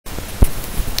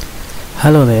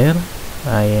Hello there.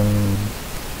 I am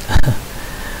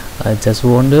I just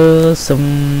wonder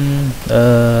some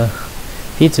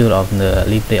feature of the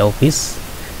LibreOffice.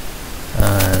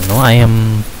 No, I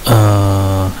am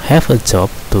have a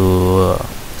job to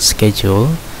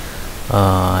schedule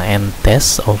and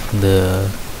test of the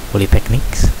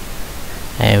polytechnics.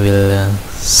 I will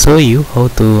show you how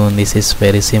to. This is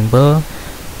very simple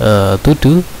to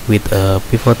do with a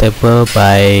pivot table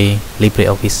by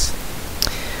LibreOffice.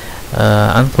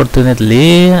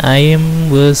 Unfortunately, I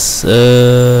was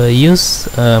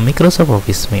use Microsoft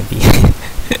Office maybe.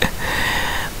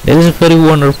 That is very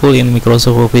wonderful in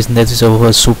Microsoft Office. That is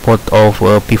our support of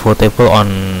pivot table on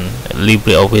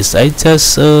LibreOffice. I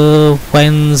just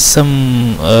find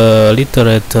some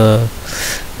literature,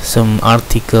 some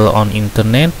article on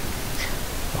internet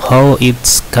how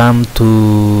it's come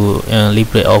to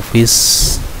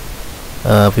LibreOffice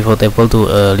pivot table to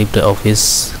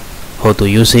LibreOffice, how to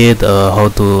use it, how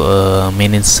to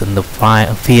manage in the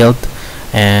field,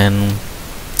 and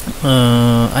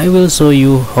I will show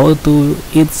you how to.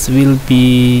 It will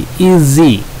be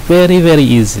easy, very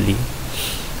easily.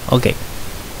 Okay,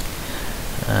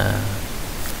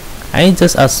 I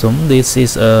just assume this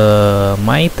is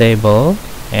my table,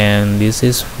 and this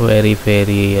is very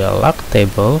large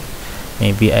table.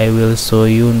 Maybe I will show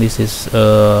you. This is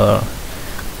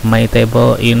my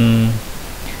table in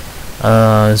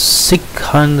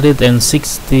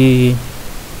 660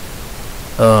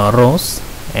 rows,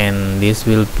 and this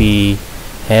will be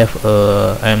have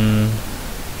an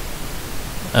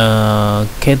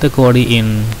category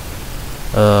in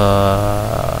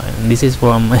this is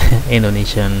from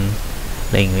Indonesian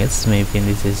language. Maybe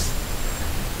this is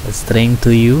strange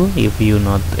to you if you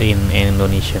not in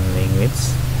Indonesian language.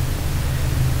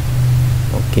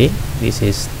 Okay, this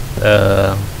is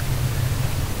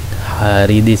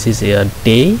hari, this is a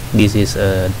day, this is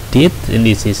a date, and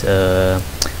this is a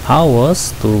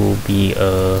hours to be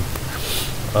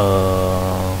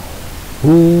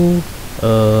who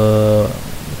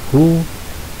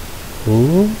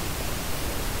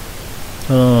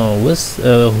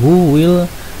will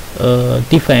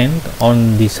defend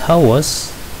on this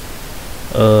hours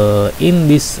in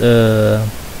this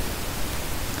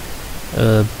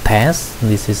test.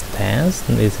 This is test.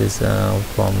 This is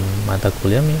from mata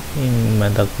kuliah. In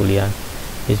mata kuliah,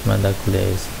 this mata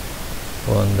kuliah is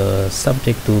on the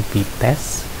subject to be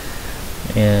test,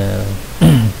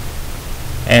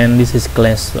 and this is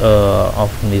class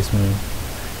of this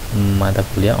mata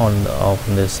kuliah on of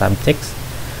the subjects,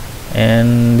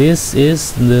 and this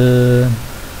is the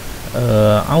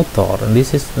author.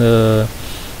 This is the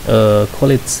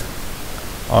college,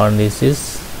 or this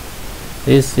is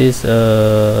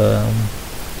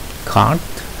card.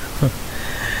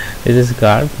 This is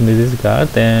card,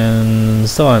 and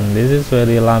so on. This is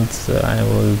very large. I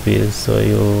will be show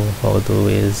you how to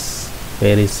is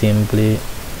very simply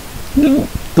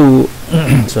to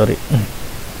sorry,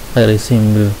 very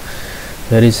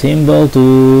simple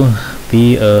to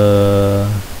be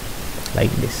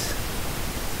like this.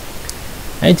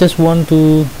 I just want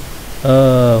to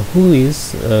who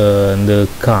is the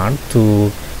card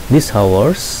to this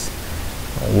hours,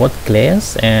 what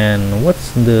class, and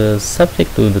what's the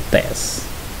subject to the test,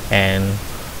 and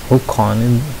who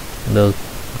the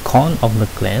con of the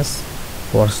class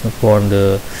for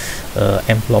the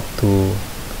envelope to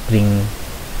bring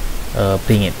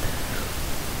it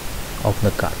of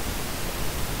the card.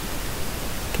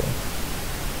 Okay,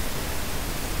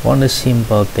 one of the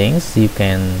simple things you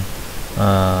can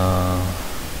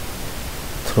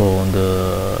throw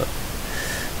the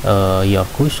your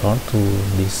cursor to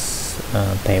this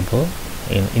table,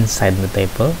 inside the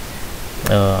table,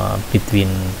 between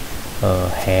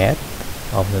head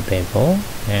of the table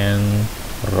and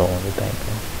row of the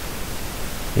table.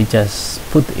 We just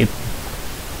put it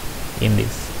in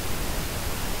this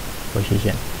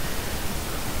position.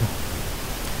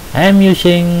 I am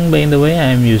using, by the way,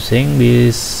 I am using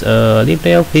this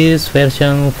LibreOffice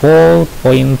version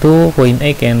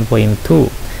 4.2.8 and 0.2.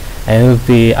 I will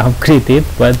be upgraded,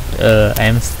 but I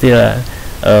am still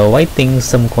waiting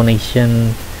some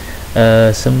connection,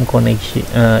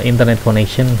 internet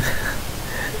connection,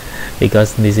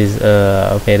 because this is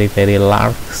a very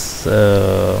large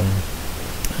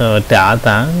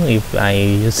data if I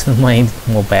use my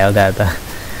mobile data.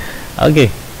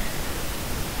 Okay,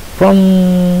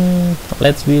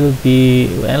 let's we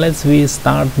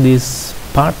start this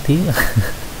party.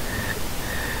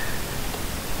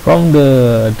 From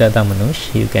the data menu,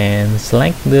 you can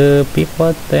select the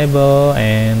pivot table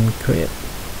and create.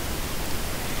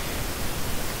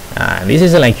 This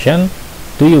is selection.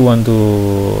 Do you want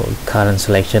to current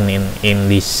selection in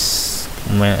this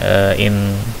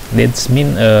in that's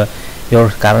mean your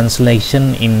current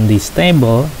selection in this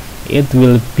table, it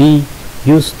will be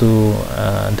used to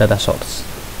data source.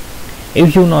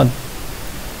 If you not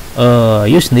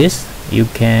use this, you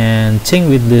can change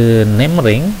with the name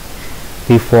ring.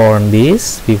 Before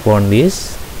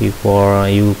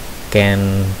you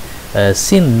can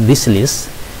see this list,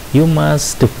 you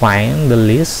must define the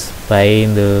list by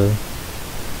the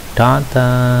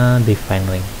data define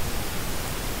ring.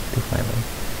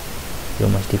 You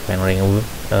must define ring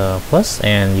first,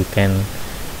 and you can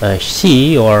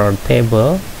see your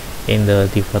table in the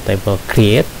default table.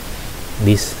 Create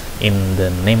this in the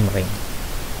name ring.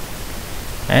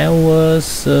 I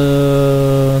was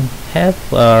have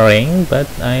a ring, but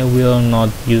I will not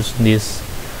use this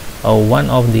one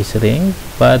of these ring,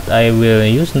 but I will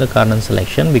use the current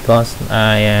selection because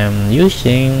I am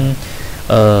using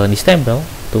this table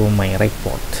to my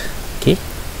report. Okay,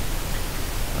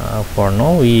 for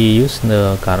now we use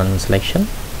the current selection.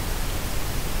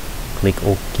 Click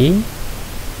OK.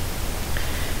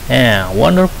 And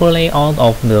wonderful layout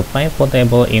of the pivot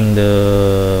table in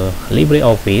the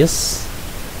LibreOffice.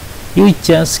 You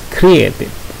just create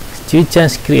it. You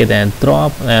just create and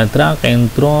drop, drag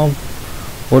and drop.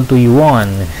 What do you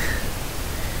want?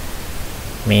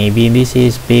 Maybe this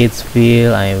is page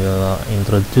field. I will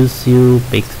introduce you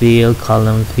page field,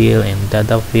 column field, and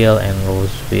data field, and rows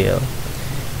field.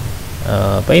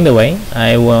 By the way,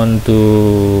 I want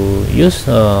to use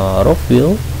row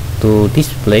field to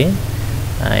display.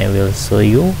 I will show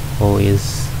you how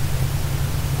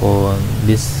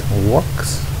this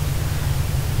works.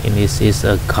 And this is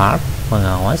a card,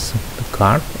 pengawas, the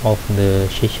card of the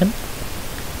session.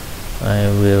 I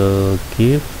will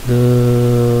give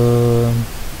the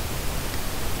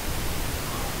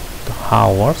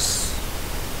hours,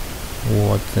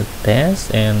 what the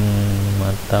test, and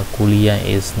mata kuliah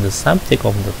is the subject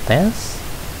of the test.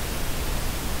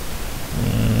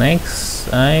 Next,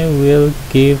 I will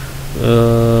give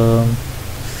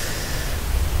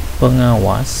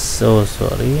pengawas.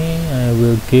 I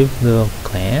will give the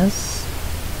class,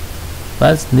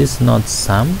 but this not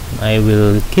sum. I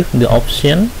will give the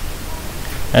option.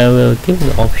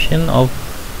 Of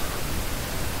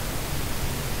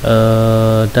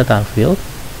data field,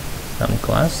 some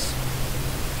class.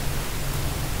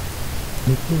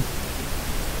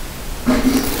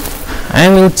 I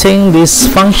will change this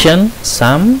function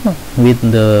sum with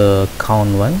the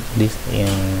count one. This in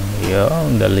here,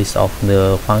 the list of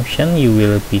the function, you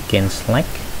will can select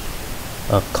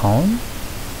a count.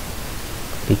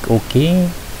 Click OK.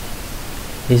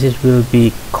 This is will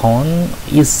be count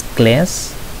is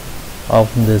class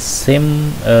of the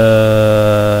same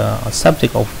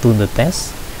subject of to the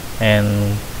test, and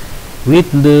with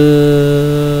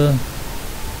the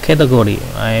category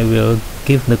I will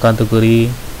give the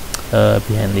category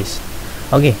behind this.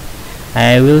 Okay,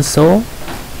 I will show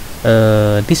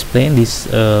display this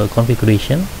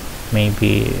configuration.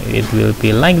 Maybe it will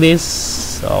be like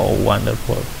this. Oh,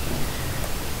 wonderful.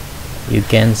 You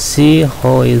can see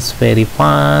how is very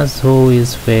fast, how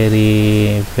is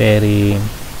very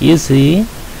easy.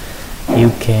 You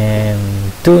can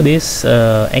do this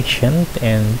action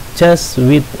and just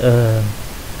with a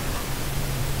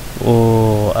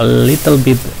little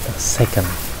bit second.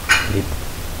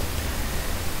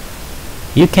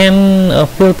 You can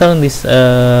filter this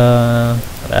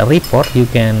report. You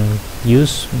can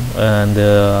use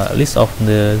the list of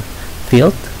the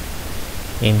field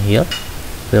in here.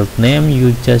 Field name,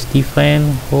 you just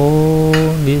define how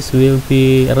this will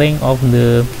be rank of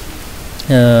the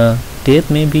date.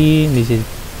 Maybe this is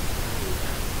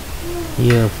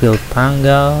here field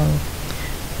tanggal,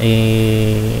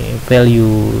 a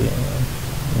value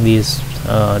this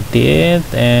date,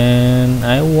 and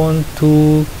I want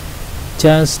to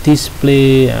just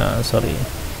display I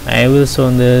will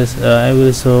show this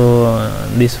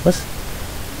this first.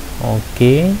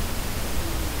 Okay,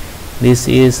 this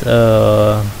is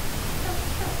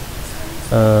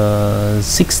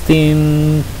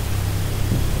 16.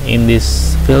 In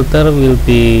this filter will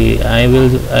be I will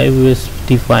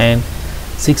define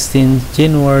 16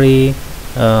 January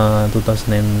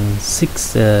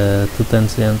 2006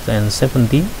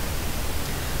 2017.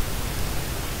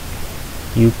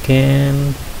 You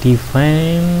can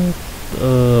define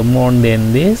more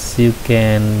than this. You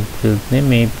can field name,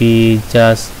 maybe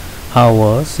just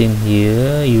hours in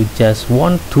here. You just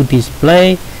want to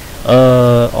display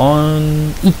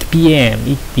on each PM,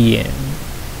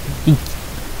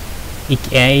 each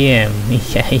AM.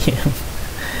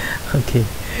 Okay,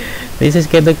 this is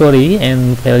category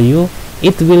and value.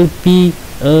 It will be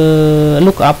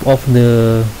lookup of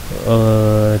the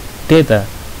data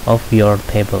of your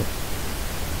table.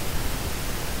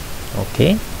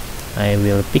 Okay, I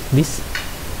will pick this.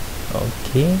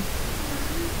 Okay,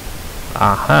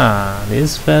 aha,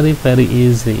 this is very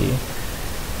easy.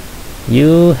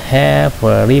 You have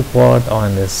a report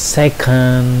on the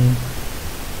second,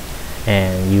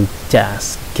 and you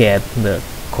just get the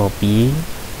copy,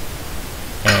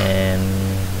 and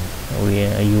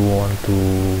you want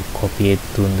to copy it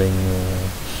to the new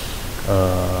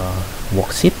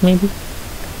worksheet, maybe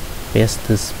paste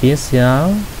the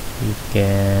special. You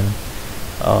can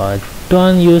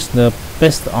don't use the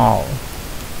paste all.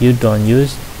 You don't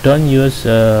use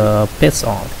paste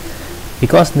all,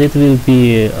 because that will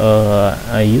be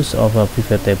a use of a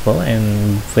pivot table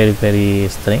and very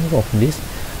strength of this.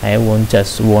 I won't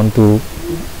just want to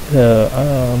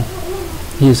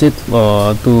use it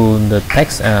to the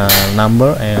text,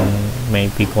 number, and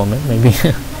maybe comment, maybe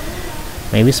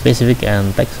maybe specific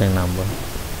and text and number.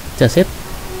 Just it.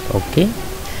 Okay,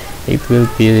 it will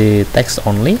be text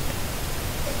only.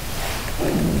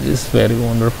 This very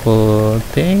wonderful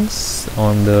things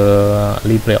on the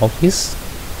LibreOffice.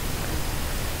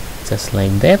 Just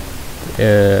like that,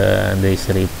 this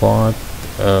report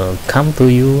come to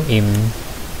you in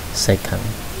second.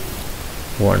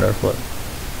 Wonderful.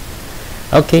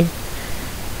 Okay,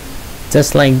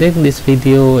 just like that, this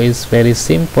video is very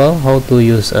simple how to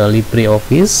use a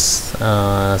LibreOffice,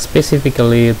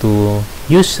 specifically to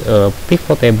use a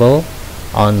pivot table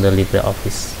on the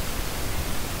LibreOffice.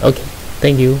 Okay,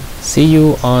 thank you. See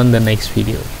you on the next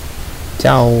video.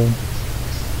 Ciao.